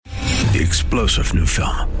the explosive new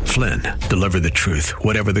film, Flynn, deliver the truth,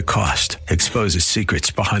 whatever the cost. Exposes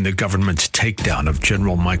secrets behind the government's takedown of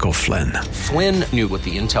General Michael Flynn. Flynn knew what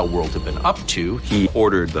the intel world had been up to. He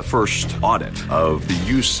ordered the first audit of the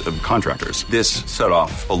use of contractors. This set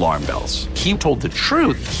off alarm bells. He told the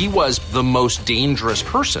truth. He was the most dangerous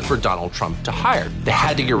person for Donald Trump to hire. They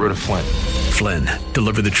had to get rid of Flynn. Flynn,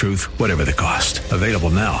 deliver the truth, whatever the cost. Available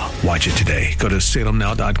now. Watch it today. Go to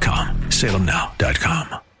salemnow.com.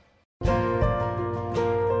 salemnow.com.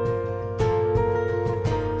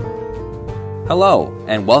 Hello,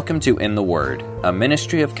 and welcome to In the Word, a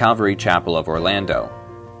ministry of Calvary Chapel of Orlando.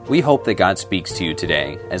 We hope that God speaks to you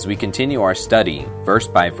today as we continue our study, verse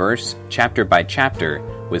by verse, chapter by chapter,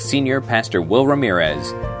 with Senior Pastor Will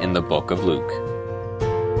Ramirez in the book of Luke.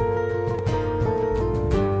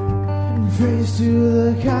 Praise to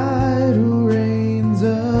the God who reigns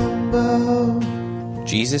above.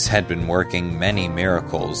 Jesus had been working many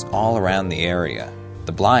miracles all around the area.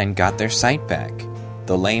 The blind got their sight back.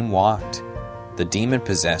 The lame walked. The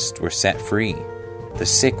demon-possessed were set free. The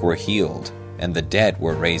sick were healed, and the dead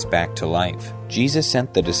were raised back to life. Jesus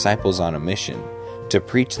sent the disciples on a mission to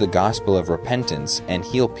preach the gospel of repentance and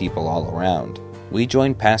heal people all around. We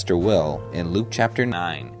join Pastor Will in Luke chapter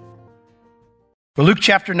 9. Well, Luke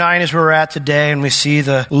chapter 9 is where we're at today, and we see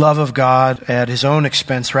the love of God at his own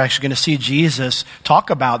expense. We're actually going to see Jesus talk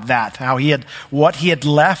about that, what he had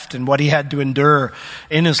left and what he had to endure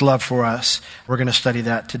in his love for us. We're going to study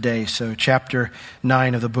that today. So chapter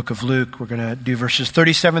 9 of the book of Luke, we're going to do verses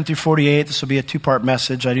 37 through 48. This will be a two-part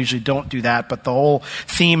message. I usually don't do that, but the whole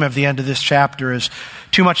theme of the end of this chapter is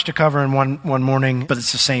too much to cover in one morning, but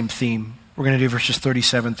it's the same theme. We're going to do verses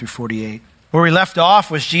 37 through 48. Where we left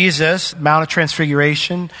off was Jesus, Mount of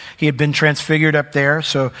Transfiguration. He had been transfigured up there.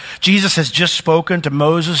 So Jesus has just spoken to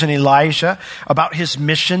Moses and Elijah about his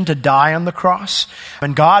mission to die on the cross.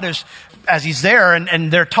 And God is, as he's there,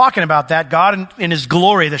 and they're talking about that, God in his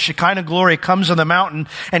glory, the Shekinah glory, comes on the mountain.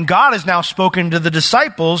 And God has now spoken to the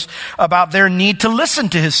disciples about their need to listen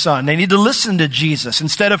to his son. They need to listen to Jesus.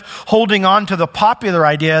 Instead of holding on to the popular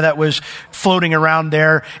idea that was floating around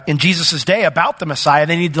there in Jesus' day about the Messiah,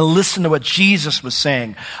 they need to listen to what Jesus was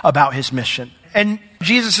saying about his mission. And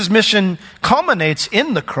Jesus' mission culminates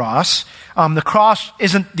in the cross. The cross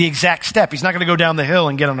isn't the exact step. He's not going to go down the hill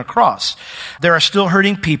and get on a cross. There are still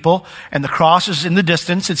hurting people, and the cross is in the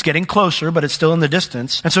distance. It's getting closer, but it's still in the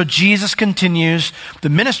distance. And so Jesus continues the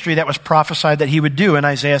ministry that was prophesied that he would do in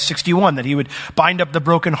Isaiah 61, that he would bind up the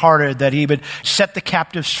brokenhearted, that he would set the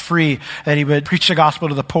captives free, that he would preach the gospel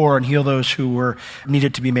to the poor and heal those who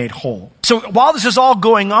needed to be made whole. So while this is all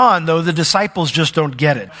going on, though, the disciples just don't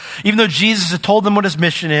get it. Even though Jesus had told them what his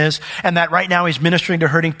mission is, and that right now he's ministering to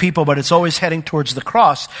hurting people, but it's always heading towards the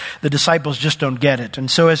cross, the disciples just don't get it. And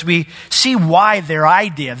so as we see why their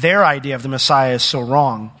idea of the Messiah is so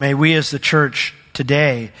wrong, may we as the church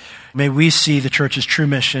today, may we see the church's true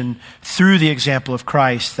mission through the example of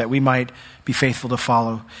Christ, that we might be faithful to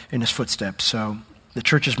follow in his footsteps. So the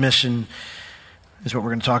church's mission is what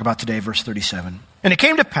we're going to talk about today, verse 37. And it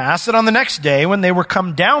came to pass that on the next day, when they were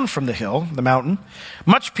come down from the hill, the mountain,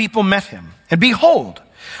 much people met him. And behold,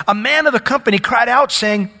 a man of the company cried out,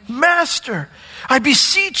 saying, Master, I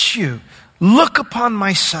beseech you, look upon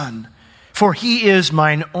my son, for he is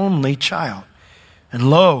mine only child.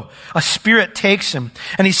 And lo, a spirit takes him,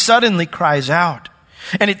 and he suddenly cries out.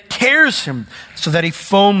 And it tears him so that he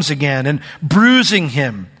foams again, and bruising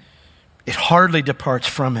him, it hardly departs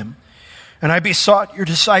from him. And I besought your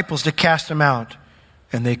disciples to cast him out,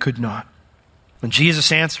 and they could not. And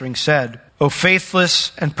Jesus answering said, O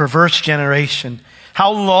faithless and perverse generation,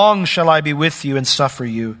 how long shall I be with you and suffer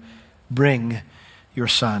you? Bring your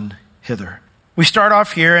son hither. We start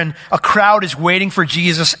off here, and a crowd is waiting for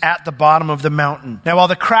Jesus at the bottom of the mountain. Now, while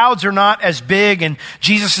the crowds are not as big, and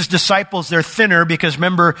Jesus' disciples, they're thinner, because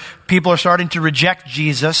remember, people are starting to reject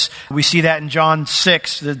Jesus. We see that in John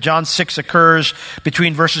 6. John 6 occurs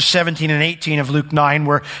between verses 17 and 18 of Luke 9,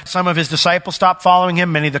 where some of his disciples stop following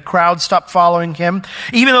him, many of the crowd stop following him.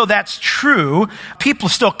 Even though that's true, people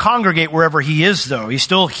still congregate wherever he is, though. He's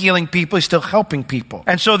still healing people, he's still helping people.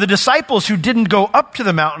 And so the disciples who didn't go up to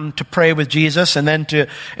the mountain to pray with Jesus and then to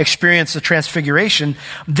experience the transfiguration,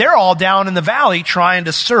 they're all down in the valley trying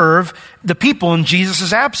to serve the people in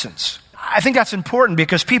Jesus' absence. I think that's important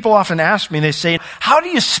because people often ask me, they say, how do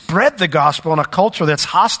you spread the gospel in a culture that's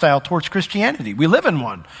hostile towards Christianity? We live in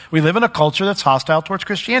one. We live in a culture that's hostile towards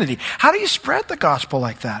Christianity. How do you spread the gospel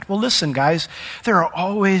like that? Well, listen, guys, there are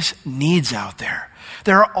always needs out there.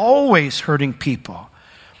 There are always hurting people.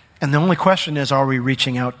 And the only question is, are we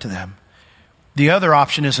reaching out to them? The other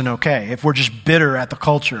option isn't okay. If we're just bitter at the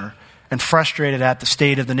culture and frustrated at the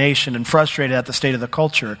state of the nation and frustrated at the state of the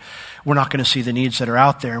culture, we're not going to see the needs that are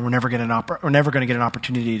out there, and we're never going to get an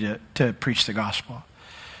opportunity to preach the gospel.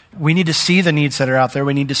 We need to see the needs that are out there.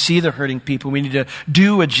 We need to see the hurting people. We need to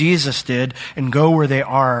do what Jesus did and go where they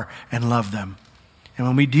are and love them. And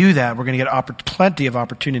when we do that, we're going to get plenty of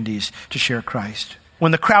opportunities to share Christ.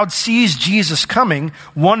 When the crowd sees Jesus coming,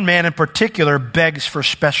 one man in particular begs for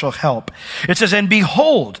special help. It says, and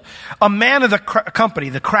behold, a man of the company,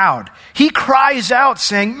 the crowd, he cries out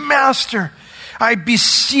saying, Master, I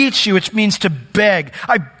beseech you, which means to beg.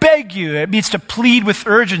 I beg you. It means to plead with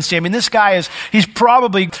urgency. I mean, this guy he's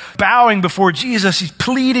probably bowing before Jesus. He's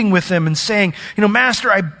pleading with him and saying,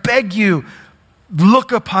 Master, I beg you,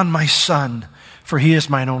 look upon my son, for he is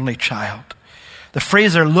mine only child. The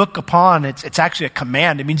phrase there, look upon, it's actually a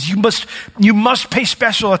command. It means you must pay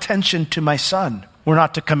special attention to my son. We're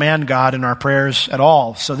not to command God in our prayers at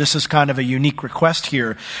all. So this is kind of a unique request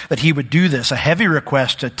here that he would do this, a heavy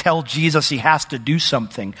request to tell Jesus he has to do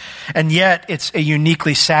something. And yet it's a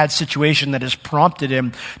uniquely sad situation that has prompted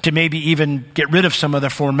him to maybe even get rid of some of the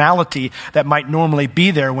formality that might normally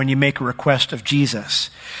be there when you make a request of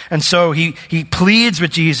Jesus. And so he pleads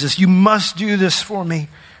with Jesus, you must do this for me.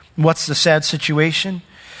 What's the sad situation?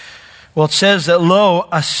 Well, it says that, lo,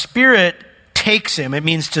 a spirit takes him. It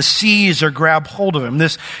means to seize or grab hold of him.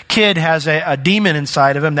 This kid has a demon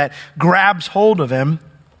inside of him that grabs hold of him.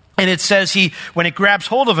 And it says when it grabs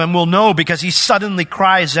hold of him, we'll know because he suddenly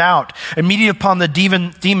cries out. Immediately upon the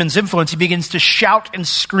demon's influence, he begins to shout and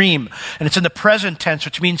scream. And it's in the present tense,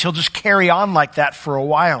 which means he'll just carry on like that for a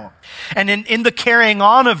while. And in the carrying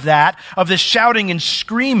on of this shouting and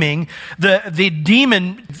screaming, the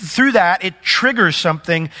demon, through that, it triggers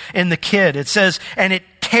something in the kid. It says, and it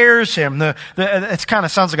tears him. It kind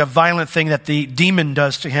of sounds like a violent thing that the demon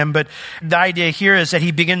does to him, but the idea here is that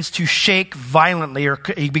he begins to shake violently, or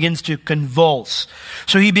he begins to convulse.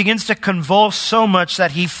 So he begins to convulse so much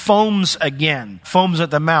that he foams again, foams at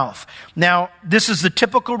the mouth. Now, this is the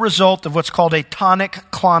typical result of what's called a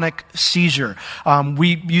tonic-clonic seizure.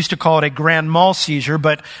 We used to call it a grand mal seizure,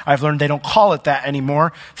 but I've learned they don't call it that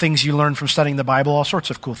anymore. Things you learn from studying the Bible, all sorts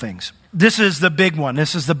of cool things. This is the big one.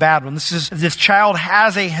 This is the bad one. This child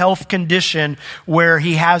has a health condition where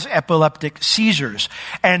he has epileptic seizures.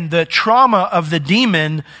 And the trauma of the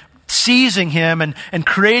demon seizing him and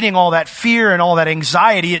creating all that fear and all that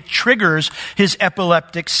anxiety, it triggers his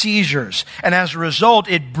epileptic seizures. And as a result,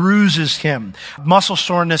 it bruises him. Muscle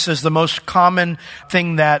soreness is the most common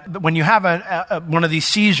thing that when you have one of these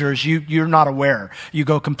seizures, you're not aware. You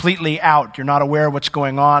go completely out. You're not aware of what's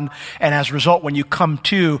going on. And as a result, when you come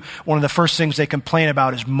to, one of the first things they complain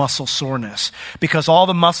about is muscle soreness, because all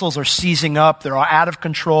the muscles are seizing up. They're out of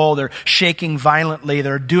control. They're shaking violently.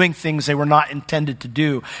 They're doing things they were not intended to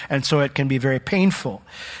do. And so it can be very painful.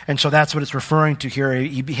 And so that's what it's referring to here.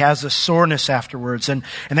 He has a soreness afterwards. And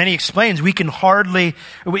then he explains, we can hardly,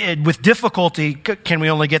 with difficulty, can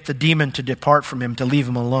we only get the demon to depart from him, to leave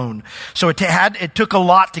him alone. So it took a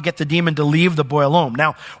lot to get the demon to leave the boy alone.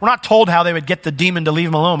 Now, we're not told how they would get the demon to leave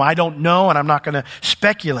him alone. I don't know, and I'm not going to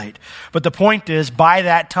speculate. But the point is, by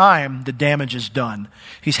that time, the damage is done.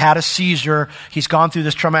 He's had a seizure. He's gone through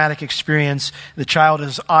this traumatic experience. The child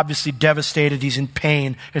is obviously devastated. He's in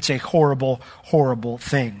pain. It's a horrible, horrible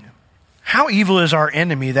thing. How evil is our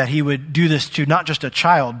enemy that he would do this to not just a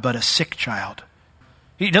child, but a sick child?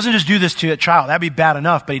 He doesn't just do this to a child. That'd be bad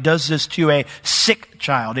enough, but he does this to a sick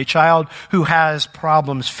child, a child who has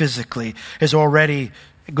problems physically,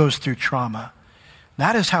 goes through trauma.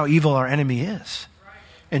 That is how evil our enemy is.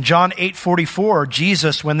 In John 8:44,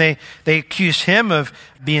 Jesus, when they accused him of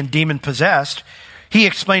being demon-possessed, he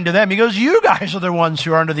explained to them, he goes, you guys are the ones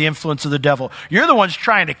who are under the influence of the devil. You're the ones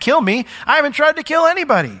trying to kill me. I haven't tried to kill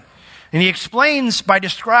anybody. And he explains by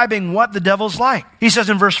describing what the devil's like. He says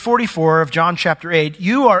in verse 44 of John chapter 8,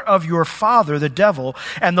 you are of your father, the devil,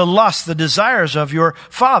 and the lusts, the desires of your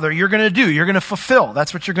father you're going to do. You're going to fulfill.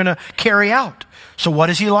 That's what you're going to carry out. So what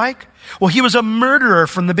is he like? Well, he was a murderer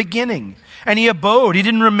from the beginning. And he abode. He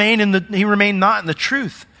remained not in the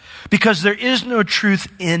truth, because there is no truth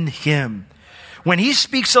in him. When he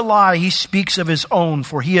speaks a lie, he speaks of his own,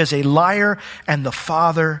 for he is a liar and the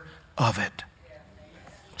father of it.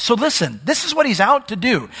 So listen, this is what he's out to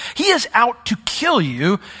do. He is out to kill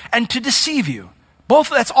you and to deceive you.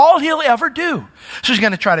 That's all he'll ever do. So he's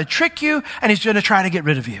going to try to trick you, and he's going to try to get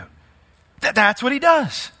rid of you. That's what he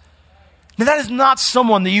does. Now, that is not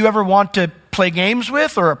someone that you ever want to play games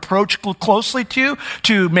with or approach closely to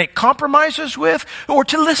make compromises with, or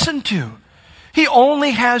to listen to. He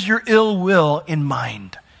only has your ill will in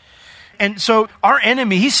mind. And so our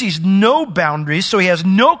enemy, he sees no boundaries, so he has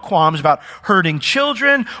no qualms about hurting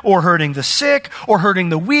children or hurting the sick or hurting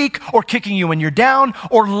the weak or kicking you when you're down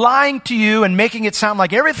or lying to you and making it sound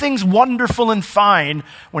like everything's wonderful and fine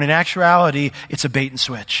when in actuality it's a bait and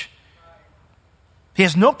switch. He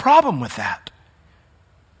has no problem with that.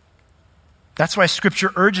 That's why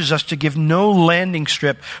Scripture urges us to give no landing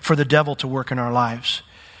strip for the devil to work in our lives.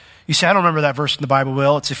 You say, I don't remember that verse in the Bible,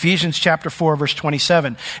 Will. It's Ephesians chapter 4, verse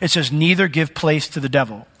 27. It says, neither give place to the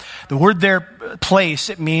devil. The word there, place,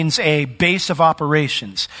 it means a base of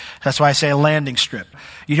operations. That's why I say a landing strip.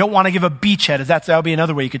 You don't want to give a beachhead. That would be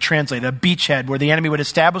another way you could translate it, a beachhead, where the enemy would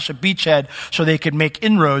establish a beachhead so they could make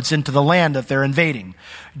inroads into the land that they're invading.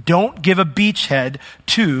 Don't give a beachhead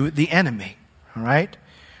to the enemy, all right?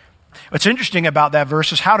 What's interesting about that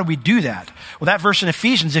verse is how do we do that? Well, that verse in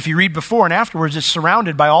Ephesians, if you read before and afterwards, it's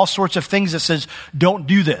surrounded by all sorts of things that says, don't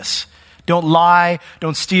do this. Don't lie,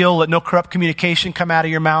 don't steal, let no corrupt communication come out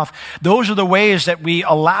of your mouth. Those are the ways that we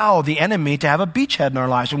allow the enemy to have a beachhead in our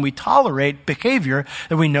lives when we tolerate behavior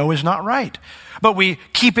that we know is not right. But we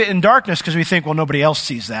keep it in darkness because we think, well, nobody else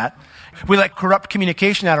sees that. We let corrupt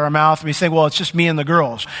communication out of our mouth and we think, well, it's just me and the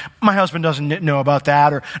girls. My husband doesn't know about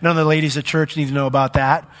that, or none of the ladies at church need to know about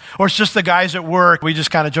that. Or it's just the guys at work. We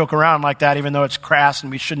just kind of joke around like that, even though it's crass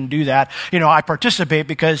and we shouldn't do that. I participate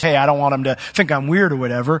because, hey, I don't want them to think I'm weird or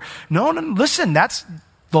whatever. No, listen, the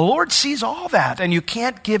Lord sees all that, and you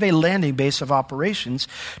can't give a landing base of operations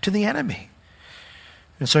to the enemy.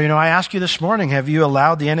 And so, I ask you this morning, have you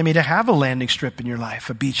allowed the enemy to have a landing strip in your life,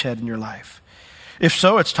 a beachhead in your life? If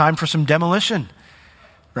so, it's time for some demolition,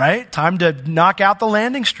 right? Time to knock out the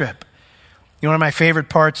landing strip. One of my favorite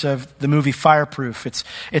parts of the movie Fireproof,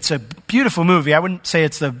 it's a beautiful movie. I wouldn't say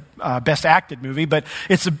it's the best acted movie, but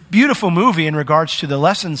it's a beautiful movie in regards to the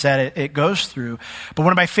lessons that it goes through. But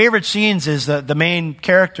one of my favorite scenes is the main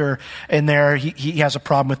character in there, he has a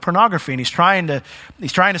problem with pornography, and he's trying to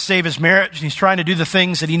save his marriage, and he's trying to do the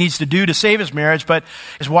things that he needs to do to save his marriage, but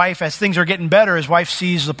his wife, as things are getting better, his wife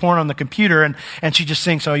sees the porn on the computer, and she just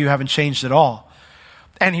thinks, oh, you haven't changed at all.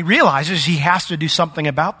 And he realizes he has to do something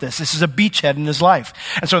about this. This is a beachhead in his life.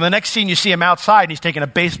 And so in the next scene, you see him outside, and he's taking a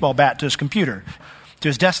baseball bat to his computer, to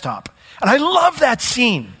his desktop. And I love that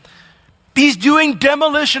scene. He's doing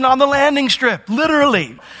demolition on the landing strip,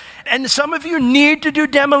 literally. And some of you need to do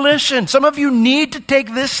demolition. Some of you need to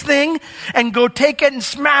take this thing and go take it and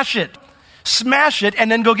smash it. Smash it,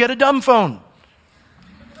 and then go get a dumb phone.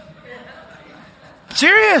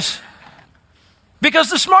 Serious.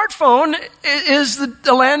 Because the smartphone is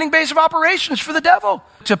the landing base of operations for the devil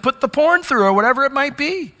to put the porn through or whatever it might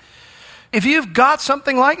be. If you've got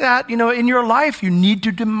something like that, in your life, you need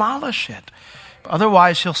to demolish it.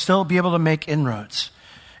 Otherwise, he'll still be able to make inroads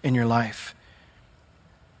in your life.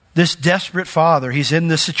 This desperate father, he's in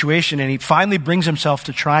this situation, and he finally brings himself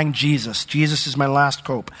to trying Jesus. Jesus is my last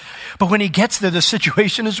hope. But when he gets there, the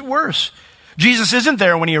situation is worse. Jesus isn't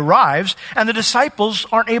there when he arrives, and the disciples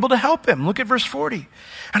aren't able to help him. Look at verse 40.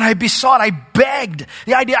 And I besought, I begged.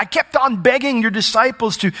 I kept on begging your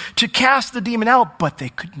disciples to cast the demon out, but they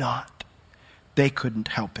could not. They couldn't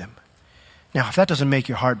help him. Now, if that doesn't make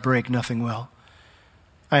your heart break, nothing will.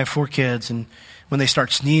 I have 4 kids, and when they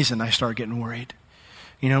start sneezing, I start getting worried.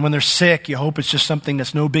 When they're sick, you hope it's just something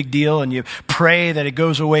that's no big deal, and you pray that it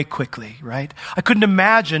goes away quickly, right? I couldn't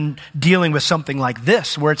imagine dealing with something like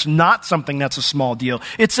this, where it's not something that's a small deal.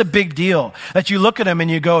 It's a big deal. That you look at him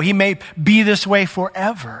and you go, he may be this way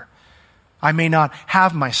forever. I may not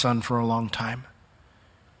have my son for a long time.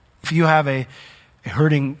 If you have a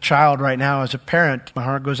hurting child right now as a parent, my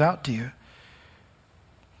heart goes out to you.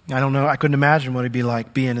 I don't know. I couldn't imagine what it'd be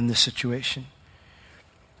like being in this situation.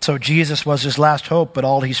 So Jesus was his last hope, but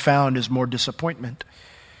all he's found is more disappointment.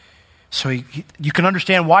 So you can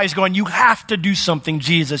understand why he's going, you have to do something,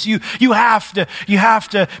 Jesus. You have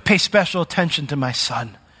to pay special attention to my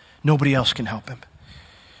son. Nobody else can help him.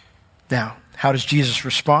 Now, how does Jesus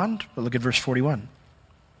respond? Well, look at verse 41.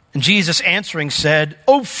 And Jesus answering said,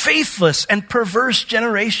 O faithless and perverse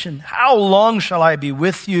generation, how long shall I be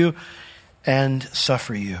with you and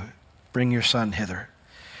suffer you? Bring your son hither.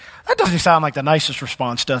 That doesn't sound like the nicest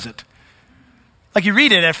response, does it? Like you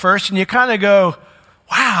read it at first and you kind of go,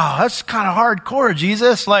 wow, that's kind of hardcore,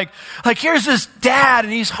 Jesus. Like here's this dad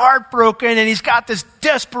and he's heartbroken and he's got this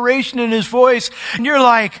desperation in his voice. And you're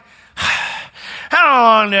like, how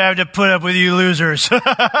long do I have to put up with you losers?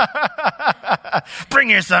 Bring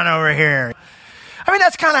your son over here. I mean,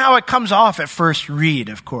 that's kind of how it comes off at first read,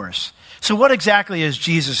 of course. So what exactly is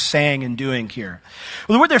Jesus saying and doing here?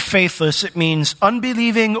 Well, the word they're faithless, it means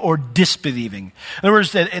unbelieving or disbelieving. In other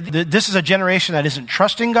words, this is a generation that isn't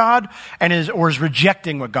trusting God or is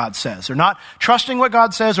rejecting what God says. They're not trusting what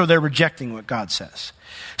God says, or they're rejecting what God says.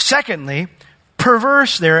 Secondly,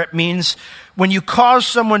 perverse there, it means when you cause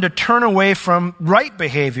someone to turn away from right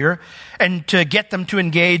behavior and to get them to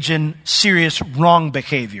engage in serious wrong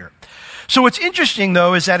behavior. So what's interesting,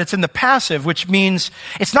 though, is that it's in the passive, which means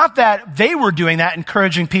it's not that they were doing that,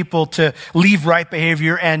 encouraging people to leave right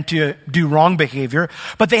behavior and to do wrong behavior,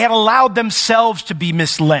 but they had allowed themselves to be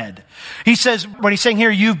misled. He says, what he's saying here,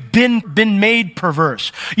 you've been made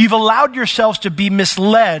perverse. You've allowed yourselves to be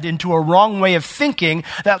misled into a wrong way of thinking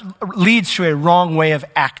that leads to a wrong way of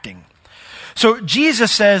acting. So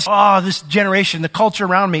Jesus says, this generation, the culture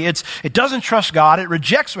around me, it doesn't trust God, it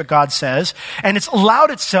rejects what God says, and it's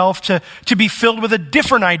allowed itself to be filled with a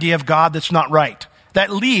different idea of God that's not right. That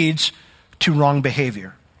leads to wrong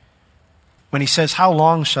behavior. When he says, how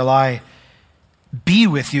long shall I be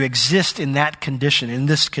with you, exist in that condition, in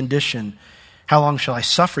this condition? How long shall I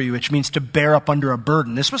suffer you? Which means to bear up under a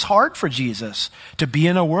burden. This was hard for Jesus, to be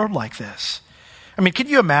in a world like this. I mean, can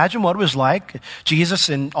you imagine what it was like? Jesus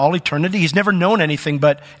in all eternity, he's never known anything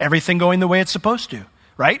but everything going the way it's supposed to,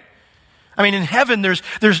 right? I mean, in heaven,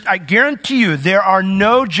 I guarantee you, there are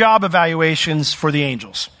no job evaluations for the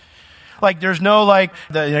angels. Like, there's no,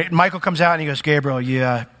 Michael comes out and he goes,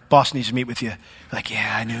 Gabriel, boss needs to meet with you. Like,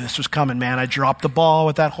 yeah, I knew this was coming, man. I dropped the ball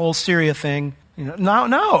with that whole Syria thing.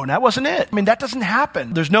 No, that wasn't it. I mean, that doesn't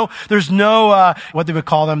happen. There's no, what they would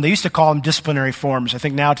call them. They used to call them disciplinary forms. I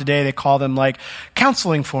think now today they call them like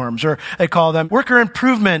counseling forms, or they call them worker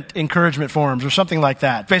improvement encouragement forms, or something like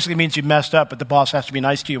that. Basically means you messed up, but the boss has to be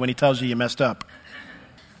nice to you when he tells you you messed up.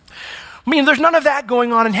 I mean, there's none of that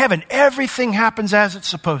going on in heaven. Everything happens as it's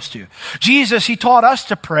supposed to. Jesus, he taught us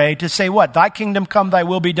to pray, to say what? Thy kingdom come, thy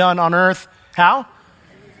will be done on earth. How?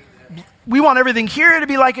 We want everything here to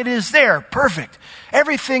be like it is there. Perfect.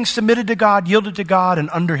 Everything submitted to God, yielded to God,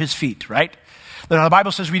 and under his feet, right? Now, the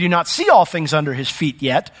Bible says we do not see all things under his feet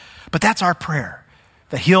yet, but that's our prayer,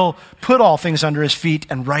 that he'll put all things under his feet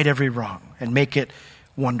and right every wrong and make it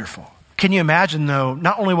wonderful. Can you imagine, though,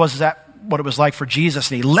 not only was that what it was like for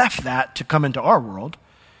Jesus, and he left that to come into our world,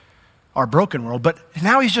 our broken world, but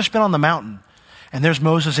now he's just been on the mountain. And there's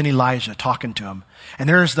Moses and Elijah talking to him. And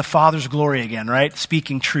there's the Father's glory again, right?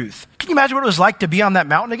 Speaking truth. Can you imagine what it was like to be on that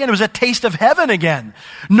mountain again? It was a taste of heaven again.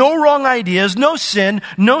 No wrong ideas, no sin,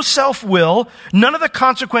 no self-will, none of the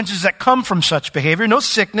consequences that come from such behavior, no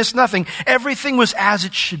sickness, nothing. Everything was as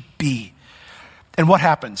it should be. And what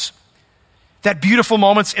happens? That beautiful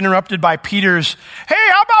moment's interrupted by Peter's, hey,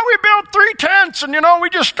 how about we build 3 tents and, we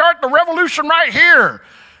just start the revolution right here?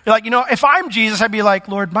 You're like, if I'm Jesus, I'd be like,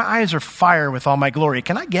 Lord, my eyes are fire with all my glory.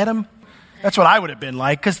 Can I get him? That's what I would have been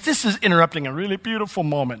like, because this is interrupting a really beautiful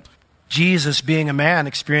moment. Jesus, being a man,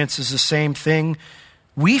 experiences the same thing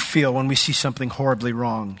we feel when we see something horribly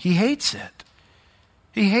wrong. He hates it.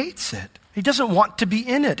 He hates it. He doesn't want to be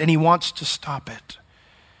in it, and he wants to stop it.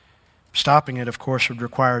 Stopping it, of course, would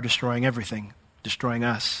require destroying everything, destroying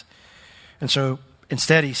us. And so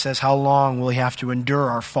instead, he says, how long will he have to endure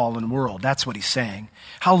our fallen world? That's what he's saying.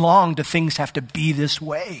 How long do things have to be this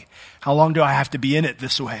way? How long do I have to be in it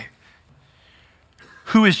this way?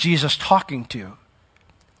 Who is Jesus talking to?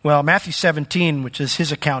 Well, Matthew 17, which is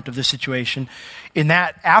his account of this situation, in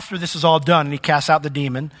that after this is all done and he casts out the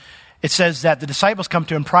demon, it says that the disciples come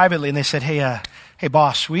to him privately and they said, hey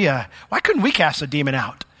boss, why couldn't we cast the demon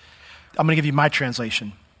out? I'm going to give you my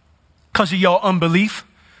translation. Because of your unbelief.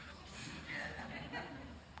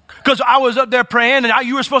 Because I was up there praying and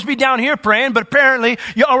you were supposed to be down here praying, but apparently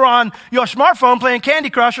you were on your smartphone playing Candy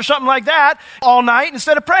Crush or something like that all night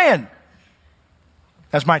instead of praying.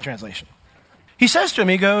 That's my translation. He says to him,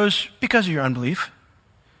 he goes, because of your unbelief.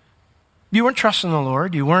 You weren't trusting the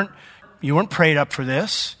Lord. You weren't prayed up for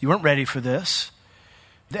this. You weren't ready for this.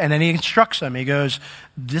 And then he instructs them. He goes,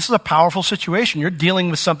 this is a powerful situation. You're dealing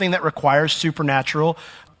with something that requires supernatural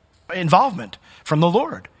involvement from the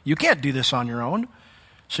Lord. You can't do this on your own.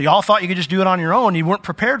 So y'all thought you could just do it on your own. You weren't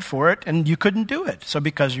prepared for it, and you couldn't do it. So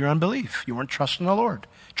because of your unbelief, you weren't trusting the Lord,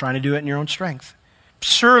 trying to do it in your own strength.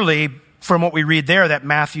 Surely, from what we read there, that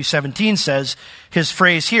Matthew 17 says, his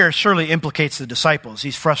phrase here surely implicates the disciples.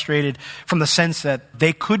 He's frustrated from the sense that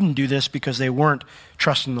they couldn't do this because they weren't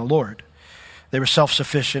trusting the Lord. They were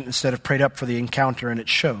self-sufficient instead of prayed up for the encounter, and it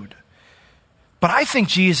showed. But I think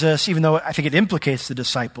Jesus, even though I think it implicates the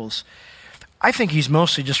disciples, I think he's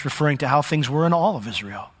mostly just referring to how things were in all of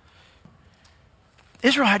Israel.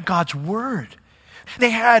 Israel had God's word.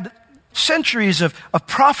 They had centuries of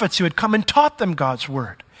prophets who had come and taught them God's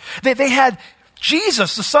word. They had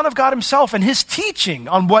Jesus, the Son of God himself, and his teaching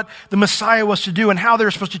on what the Messiah was to do and how they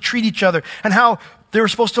were supposed to treat each other and how they were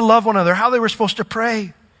supposed to love one another, how they were supposed to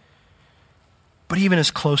pray. But even his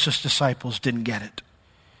closest disciples didn't get it.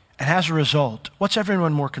 And as a result, what's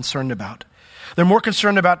everyone more concerned about? They're more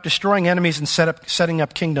concerned about destroying enemies and setting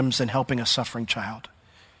up kingdoms than helping a suffering child.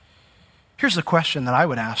 Here's the question that I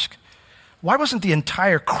would ask. Why wasn't the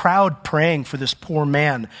entire crowd praying for this poor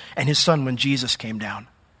man and his son when Jesus came down?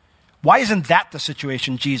 Why isn't that the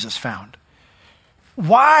situation Jesus found?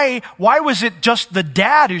 Why was it just the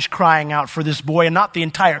dad who's crying out for this boy and not the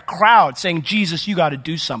entire crowd saying, Jesus, you got to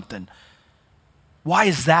do something? Why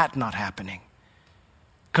is that not happening?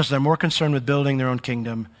 Because they're more concerned with building their own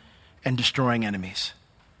kingdom and destroying enemies.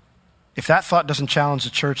 If that thought doesn't challenge the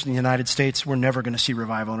church in the United States, we're never going to see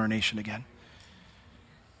revival in our nation again.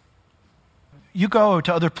 You go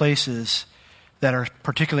to other places that are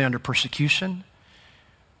particularly under persecution,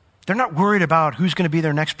 they're not worried about who's going to be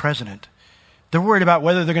their next president. They're worried about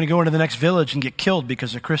whether they're going to go into the next village and get killed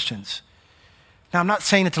because they're Christians. Now, I'm not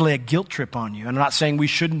saying it to lay a guilt trip on you. I'm not saying we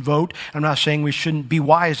shouldn't vote. I'm not saying we shouldn't be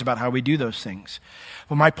wise about how we do those things.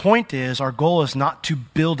 But my point is, our goal is not to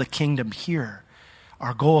build a kingdom here.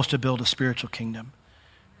 Our goal is to build a spiritual kingdom,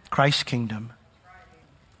 Christ's kingdom.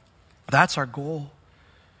 That's our goal.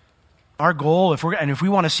 Our goal, if we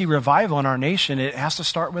want to see revival in our nation, it has to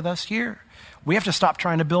start with us here. We have to stop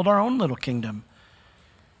trying to build our own little kingdom.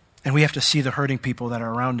 And we have to see the hurting people that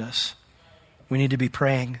are around us. We need to be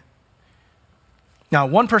praying. Now,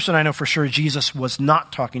 one person I know for sure Jesus was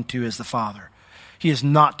not talking to is the Father. He is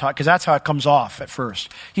not talking, because that's how it comes off at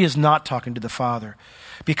first. He is not talking to the Father.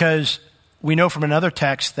 Because we know from another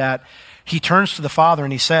text that he turns to the Father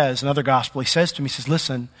and he says, another gospel, he says to him, he says,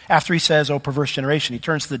 listen, after he says, oh, perverse generation, he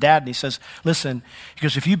turns to the dad and he says, listen, he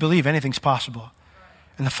goes, if you believe, anything's possible.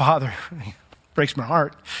 And the Father breaks my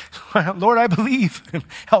heart. Lord, I believe.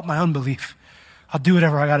 Help my unbelief. I'll do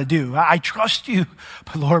whatever I got to do. I trust you.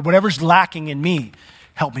 But Lord, whatever's lacking in me,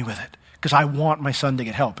 help me with it. Because I want my son to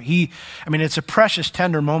get help. It's a precious,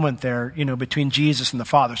 tender moment there, between Jesus and the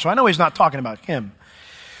Father. So I know he's not talking about him.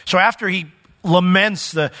 So after he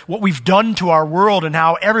laments what we've done to our world and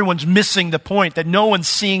how everyone's missing the point, that no one's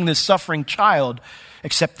seeing this suffering child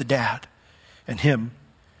except the dad and him,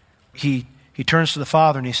 he turns to the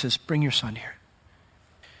Father and he says, bring your son here.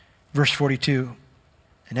 Verse 42,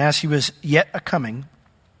 and as he was yet a-coming,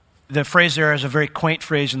 the phrase there is a very quaint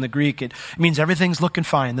phrase in the Greek. It means everything's looking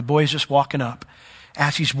fine. The boy's just walking up.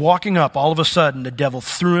 As he's walking up, all of a sudden, the devil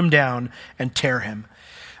threw him down and tear him.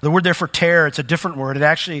 The word there for tear, it's a different word. It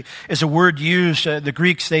actually is a word used. The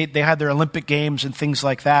Greeks, they had their Olympic Games and things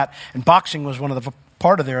like that. And boxing was one of the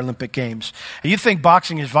part of their Olympic Games. And you think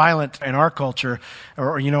boxing is violent in our culture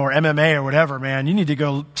or MMA or whatever, man, you need to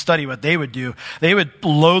go study what they would do. They would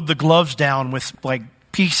load the gloves down with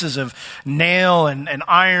pieces of nail and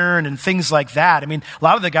iron and things like that. A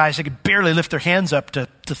lot of the guys, they could barely lift their hands up to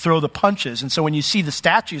throw the punches. And so when you see the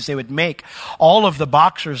statues they would make, all of the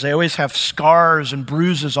boxers, they always have scars and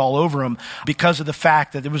bruises all over them because of the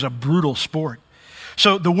fact that it was a brutal sport.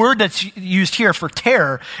 So the word that's used here for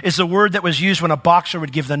tear is the word that was used when a boxer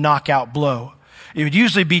would give the knockout blow. It would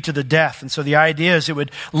usually be to the death. And so the idea is it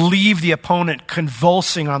would leave the opponent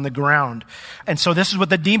convulsing on the ground. And so this is what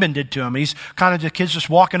the demon did to him. He's kind of the kid's just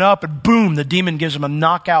walking up and boom, the demon gives him a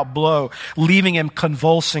knockout blow, leaving him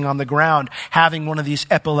convulsing on the ground, having one of these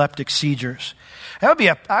epileptic seizures. That'd be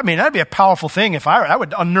a powerful thing that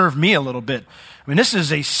would unnerve me a little bit. This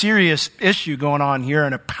is a serious issue going on here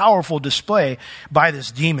and a powerful display by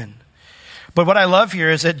this demon. But what I love here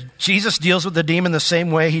is that Jesus deals with the demon the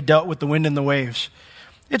same way he dealt with the wind and the waves.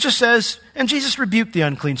 It just says, and Jesus rebuked the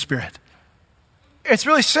unclean spirit. It's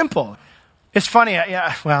really simple. It's funny.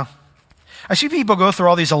 I see people go through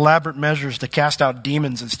all these elaborate measures to cast out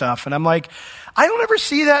demons and stuff. And I'm like, I don't ever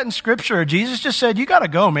see that in Scripture. Jesus just said, you got to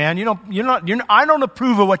go, man. I don't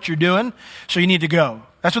approve of what you're doing, so you need to go.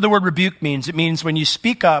 That's what the word rebuke means. It means when you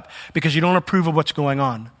speak up because you don't approve of what's going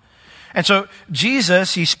on. And so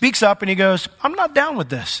Jesus, he speaks up and he goes, I'm not down with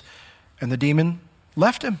this. And the demon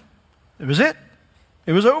left him. It was it.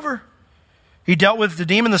 It was over. He dealt with the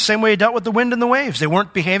demon the same way he dealt with the wind and the waves. They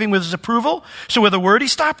weren't behaving with his approval, so with a word, he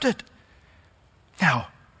stopped it. Now,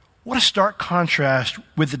 what a stark contrast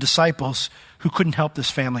with the disciples who couldn't help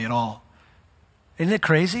this family at all. Isn't it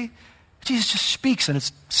crazy? Jesus just speaks and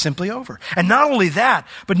it's simply over. And not only that,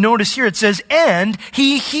 but notice here it says, and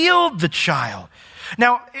he healed the child.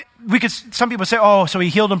 Now, some people say, oh, so he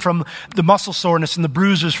healed him from the muscle soreness and the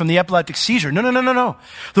bruises from the epileptic seizure. No.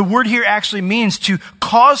 The word here actually means to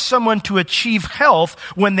cause someone to achieve health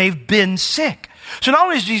when they've been sick. So not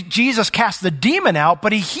only does Jesus cast the demon out,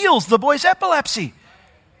 but he heals the boy's epilepsy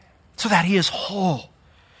so that he is whole.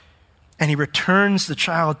 And he returns the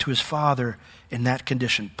child to his father in that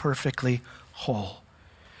condition, perfectly whole.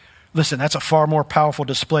 Listen, that's a far more powerful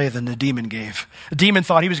display than the demon gave. The demon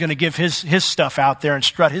thought he was going to give his stuff out there and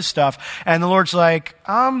strut his stuff. And the Lord's like,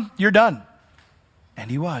 you're done. And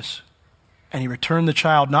he was. And he returned the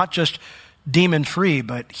child, not just demon-free,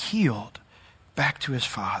 but healed back to his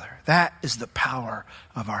father. That is the power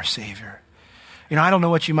of our Savior. I don't know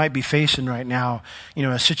what you might be facing right now,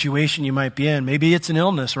 a situation you might be in. Maybe it's an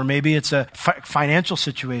illness, or maybe it's a financial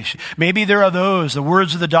situation. Maybe there are the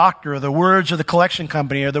words of the doctor, or the words of the collection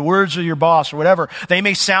company, or the words of your boss, or whatever. They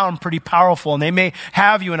may sound pretty powerful, and they may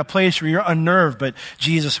have you in a place where you're unnerved, but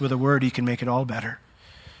Jesus, with a word, he can make it all better.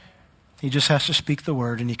 He just has to speak the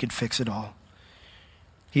word, and he can fix it all.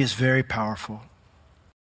 He is very powerful.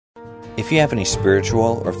 If you have any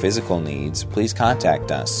spiritual or physical needs, please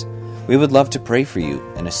contact us. We would love to pray for you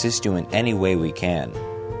and assist you in any way we can.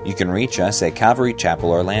 You can reach us at Calvary Chapel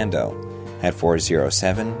Orlando at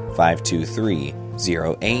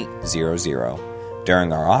 407-523-0800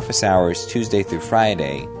 during our office hours Tuesday through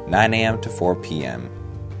Friday, 9 a.m. to 4 p.m.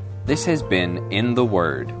 This has been In the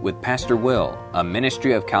Word with Pastor Will, a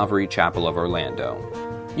ministry of Calvary Chapel of Orlando.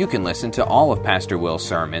 You can listen to all of Pastor Will's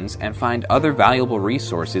sermons and find other valuable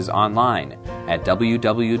resources online at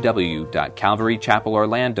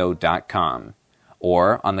www.calvarychapelorlando.com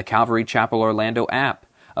or on the Calvary Chapel Orlando app,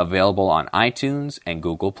 available on iTunes and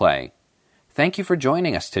Google Play. Thank you for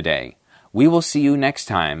joining us today. We will see you next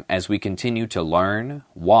time as we continue to learn,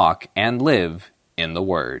 walk, and live in the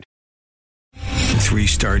Word.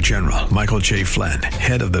 3-star General Michael J. Flynn,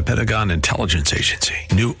 head of the Pentagon Intelligence Agency,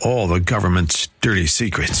 knew all the government's dirty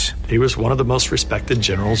secrets. He was one of the most respected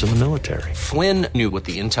generals in the military. Flynn knew what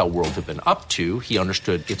the intel world had been up to. He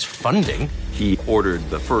understood its funding. He ordered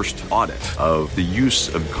the first audit of the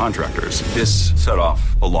use of contractors. This set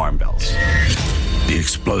off alarm bells. The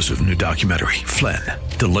explosive new documentary, Flynn,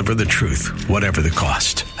 Deliver the Truth, Whatever the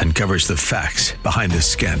Cost, uncovers the facts behind this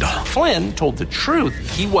scandal. Flynn told the truth.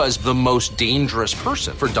 He was the most dangerous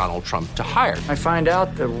person for Donald Trump to hire. I find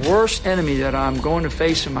out the worst enemy that I'm going to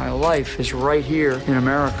face in my life is right here in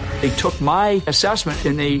America. They took my assessment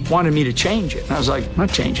and they wanted me to change it. And I was like, I'm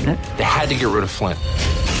not changing it. They had to get rid of Flynn.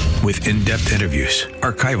 With in-depth interviews,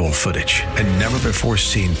 archival footage, and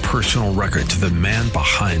never-before-seen personal records of the man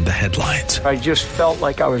behind the headlines. I just felt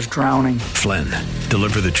like I was drowning. Flynn,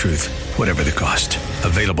 Deliver the Truth, Whatever the Cost.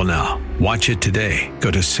 Available now. Watch it today.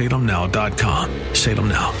 Go to salemnow.com.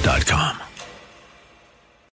 salemnow.com.